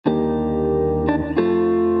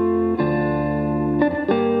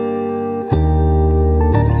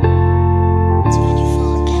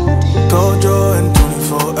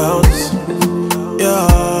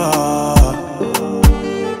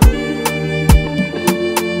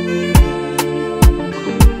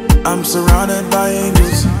surrounded by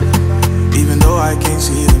angels, even though I can't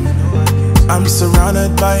see them. I'm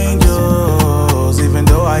surrounded by angels, even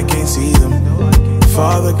though I can't see them.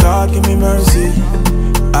 Father God, give me mercy.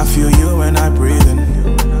 I feel you when I breathe in.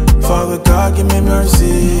 Father God, give me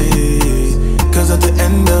mercy. Cause at the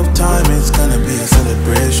end of time it's gonna be a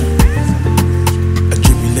celebration, a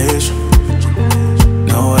tribulation,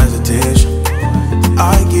 no hesitation.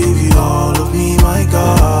 I give you all of me, my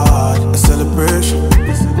God. A celebration,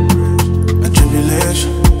 a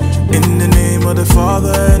tribulation. In the name of the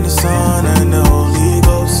Father and the Son and the Holy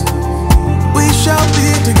Ghost. We shall be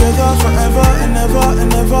together forever and ever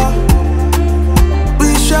and ever.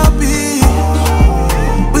 We shall be,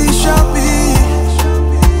 we shall be,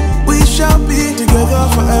 we shall be together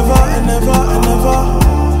forever and ever and ever.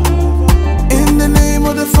 In the name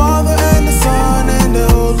of the Father and the Son and the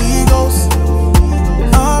Holy Ghost.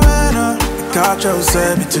 Amen. Kojo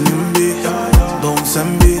Dave to Nimbi, Bon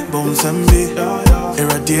Sembi.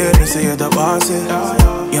 Irradiate me say that was it.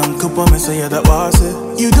 Young couple me say that was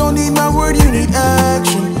it. You don't need my word, you need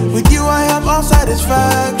action. With you I have all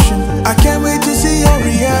satisfaction. I can't wait to see your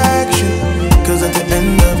reaction. Cause at the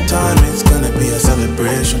end of time it's gonna be a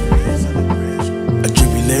celebration, a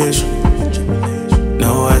tribulation,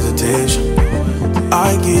 no hesitation.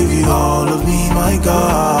 I give you all of me, my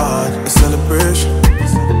God. A celebration,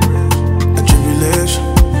 a tribulation.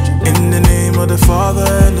 In the name of the Father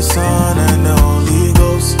and the Son and the Holy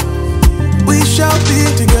Ghost. We shall be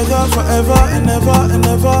together forever and ever and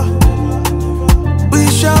ever. We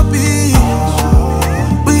shall be,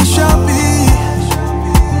 we shall be,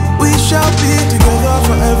 we shall be together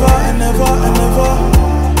forever and ever and ever.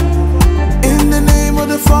 In the name of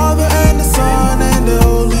the Father and the Son and the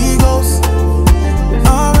Holy